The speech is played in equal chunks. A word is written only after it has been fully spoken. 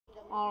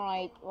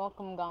Alright,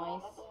 welcome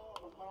guys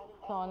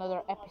to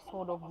another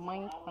episode of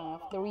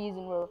Minecraft. The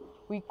reason we're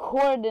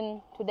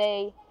recording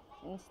today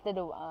instead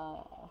of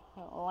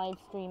live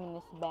streaming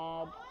is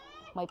bad.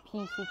 My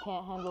PC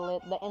can't handle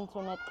it, the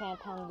internet can't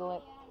handle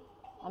it.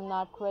 I'm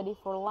not ready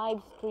for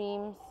live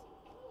streams.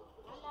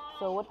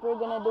 So what we're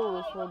gonna do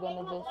is we're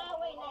gonna just...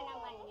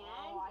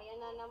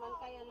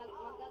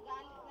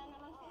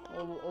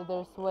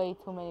 There's way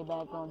too many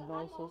background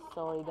noises,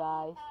 sorry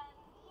guys.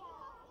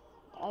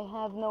 I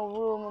have no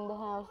room in the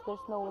house.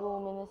 There's no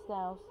room in this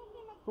house.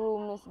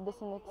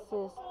 Doesn't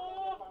exist.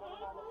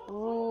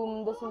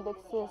 Room doesn't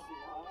exist.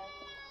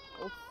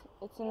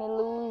 It's an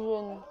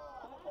illusion.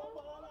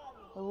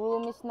 The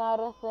room is not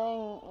a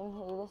thing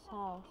in this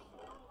house.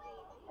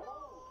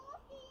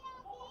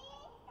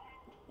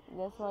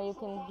 That's why you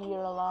can hear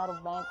a lot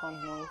of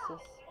background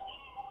noises.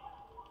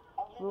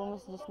 Room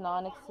is just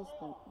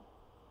non-existent.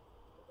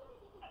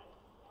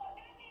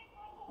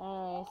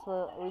 Anyways,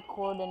 we're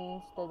recording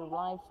instead of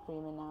live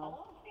streaming now.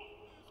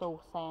 So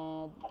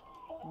sad,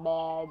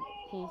 bad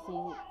PC.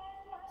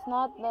 It's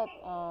not that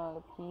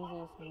the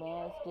PC is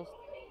bad. It's just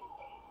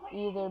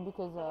either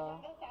because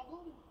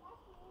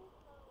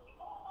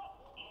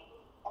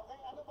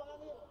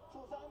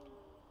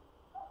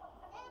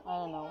I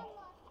don't know.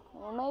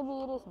 Well,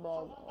 maybe it is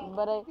bad,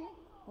 but I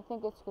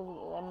think it's because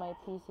my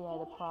PC had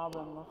a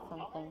problem or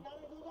something.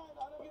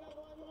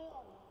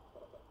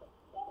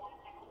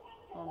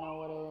 I don't know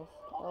what it is.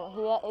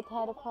 Oh, it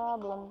had a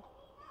problem.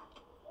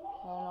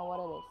 I don't know what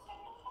it is.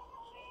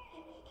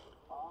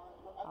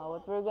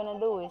 What we're gonna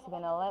do is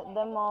gonna let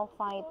them all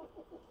fight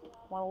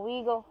while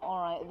we go.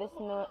 Alright, this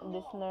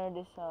nerd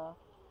is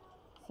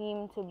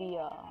seem to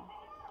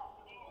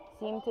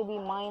be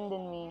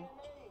minding me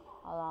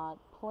a lot.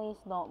 Please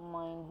don't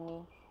mind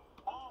me.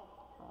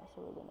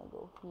 So we're gonna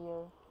go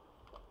here.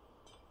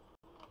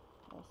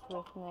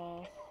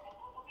 Swiftness.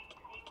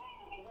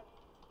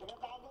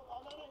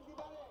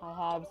 I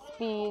have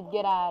speed.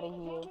 Get out of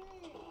here.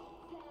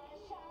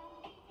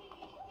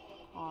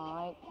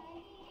 Alright.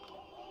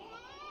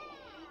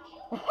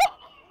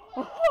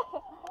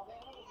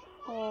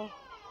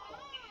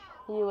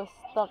 He was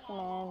stuck,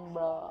 man,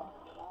 bro.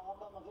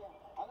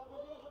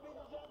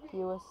 He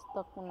was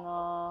stuck.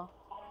 No,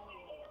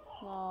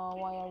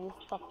 why are you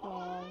stuck,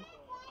 man?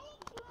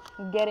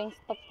 Getting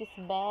stuck is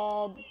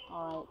bad.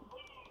 Alright.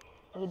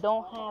 You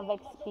don't have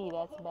XP,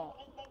 that's bad.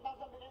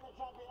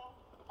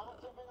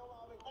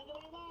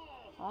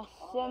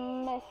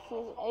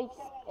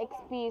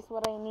 XP is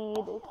what I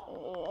need.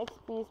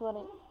 XP is what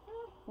I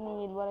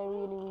need, what I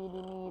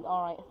really need.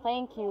 Alright,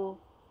 thank you.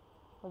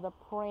 The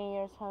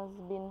prayers has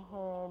been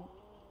heard.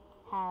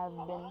 Have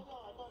been.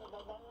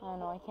 I don't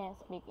know, I can't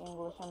speak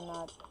English, I'm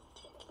not.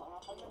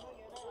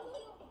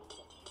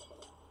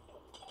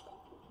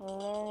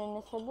 Learning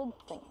is a good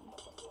thing.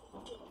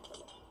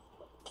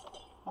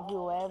 Have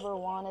you ever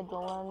wanted to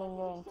learn in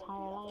your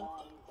entire life?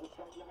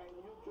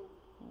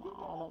 Nah, I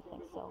don't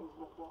think so.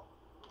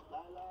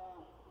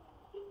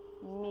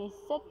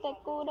 Misete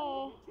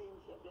kure,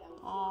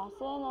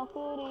 aseno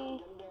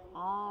kuri,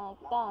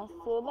 ata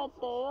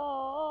subete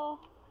yo.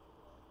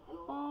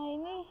 Ai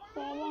ni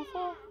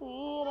semasa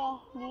gira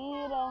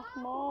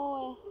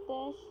moe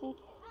teshi.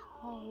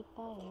 Ai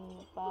tai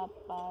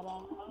papara.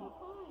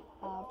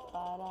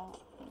 Papara.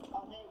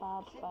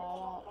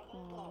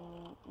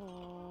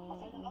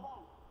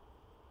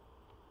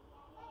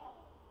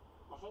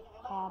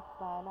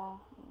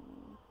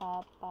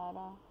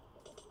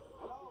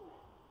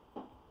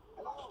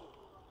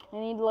 I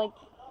need like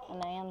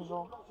an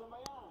anvil.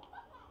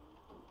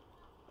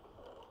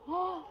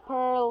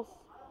 Pearls.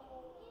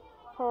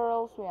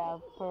 We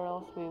have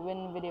pearls. We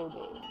win video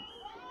games.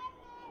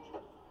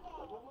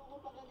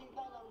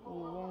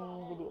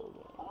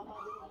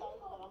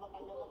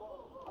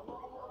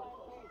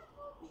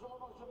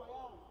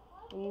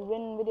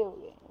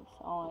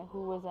 Alright, who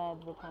was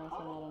advertising? I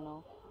don't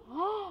know.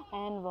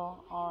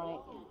 Anvil.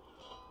 Alright.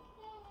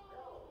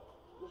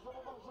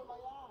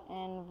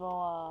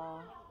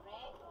 Anvil,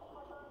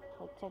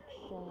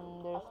 protection.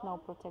 There's no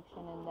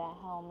protection in that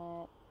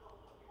helmet.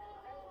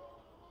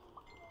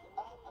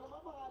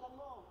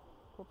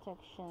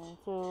 Protection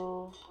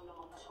 2.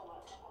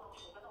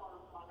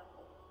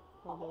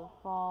 They're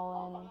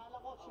fallen.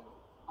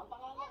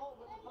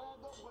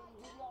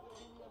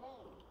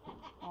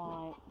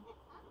 Alright.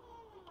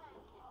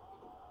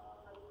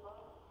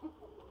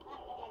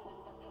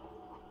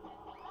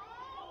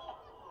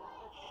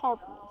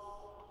 Sharpness.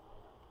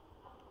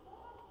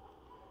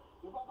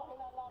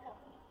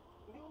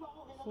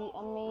 See,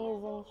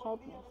 amazing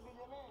sharpness.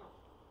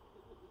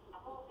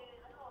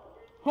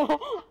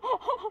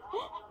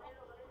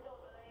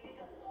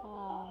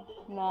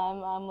 No,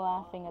 I'm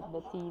laughing at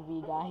the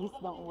TV, guys.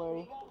 Don't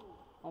worry.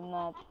 I'm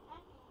not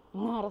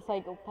a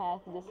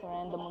psychopath, just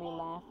randomly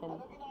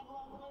laughing.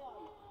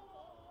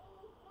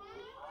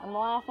 I'm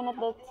laughing at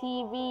the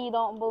TV,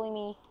 don't bully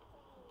me.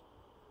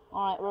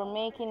 Alright, we're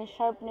making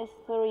sharpness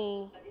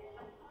 3.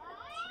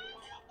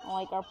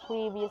 Like our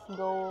previous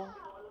goal.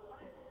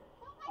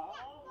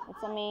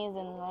 It's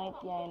amazing, right?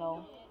 Yeah, I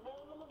know.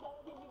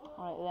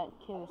 Alright,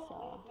 that kid is,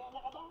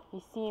 he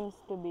seems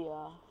to be,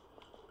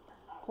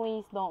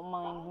 please don't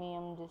mind me,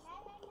 I'm just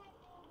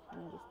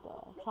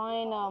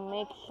trying to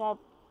make sharp,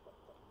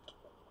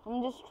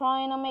 I'm just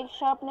trying to make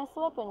sharpness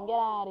weapon. Get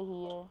out of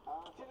here.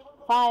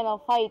 Fine, I'll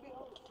fight.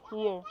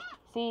 Here,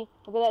 see,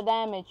 look at that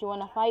damage. You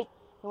wanna fight?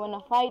 You wanna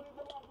fight?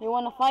 You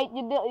wanna fight?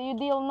 You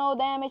deal no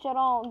damage at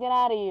all. Get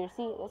out of here.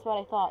 See, that's what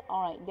I thought.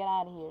 Alright, get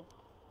out of here.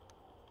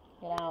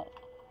 Get out.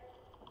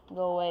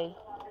 Go away.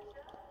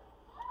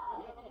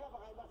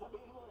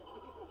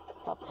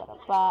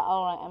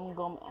 Alright,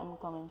 I'm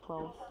coming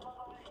close.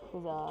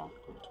 Cause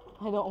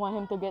I don't want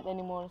him to get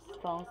any more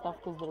strong stuff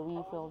because the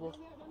refill just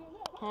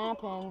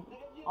happened.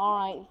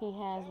 Alright, he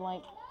has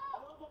like,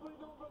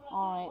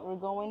 alright, we're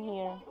going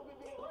here.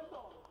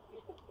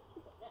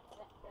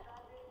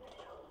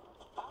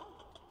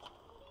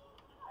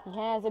 He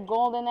has a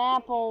golden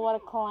apple. What a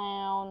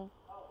clown.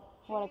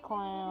 What a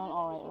clown.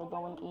 Alright, we're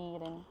going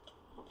eating.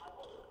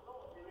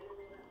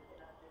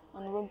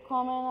 And we're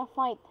coming to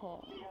fight him.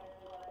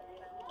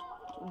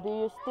 Do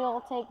you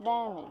still take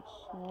damage?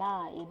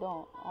 Nah, you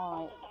don't.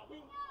 Alright.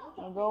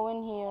 We're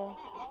going here.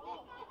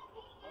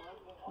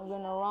 We're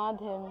gonna rod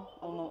him.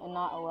 Oh no,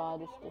 not a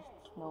rod, it's just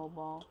a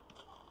snowball.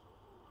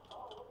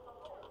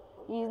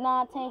 He's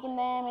not taking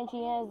damage.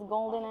 He has the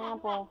golden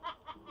apple.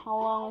 How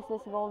long is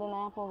this golden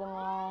apple gonna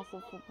last?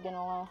 It's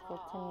gonna last for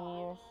 10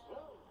 years.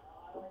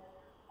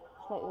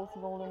 It's like this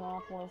golden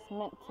apple is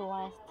meant to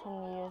last 10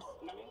 years.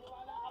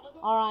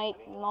 Alright,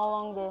 no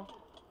longer.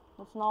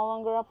 It's no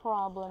longer a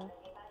problem.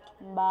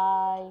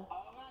 Bye.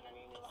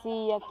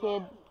 See ya,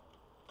 kid.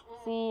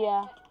 See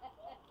ya.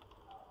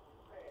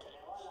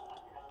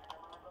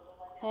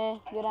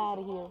 Hey, get out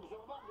of here.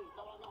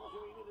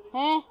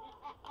 Hey.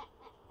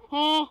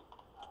 Hey.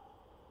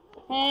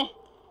 Hey.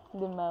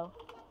 Demo.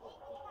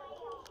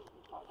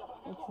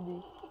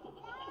 XD.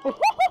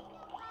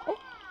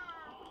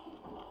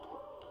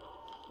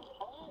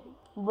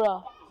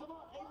 Bruh.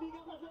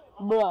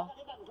 Bruh.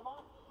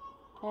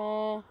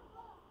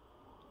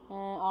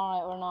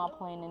 Alright, we're not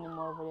playing any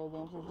more video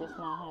games. It's just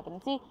not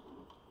happening. See,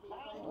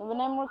 when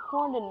I'm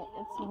recording,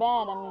 it's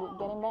bad. I'm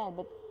getting bad.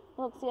 But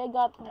look, see, I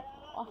got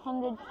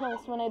 100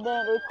 kills when I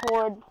didn't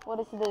record. What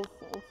is this?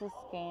 It's a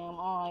scam.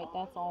 Alright,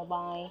 that's all.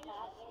 Bye.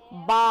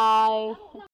 Bye.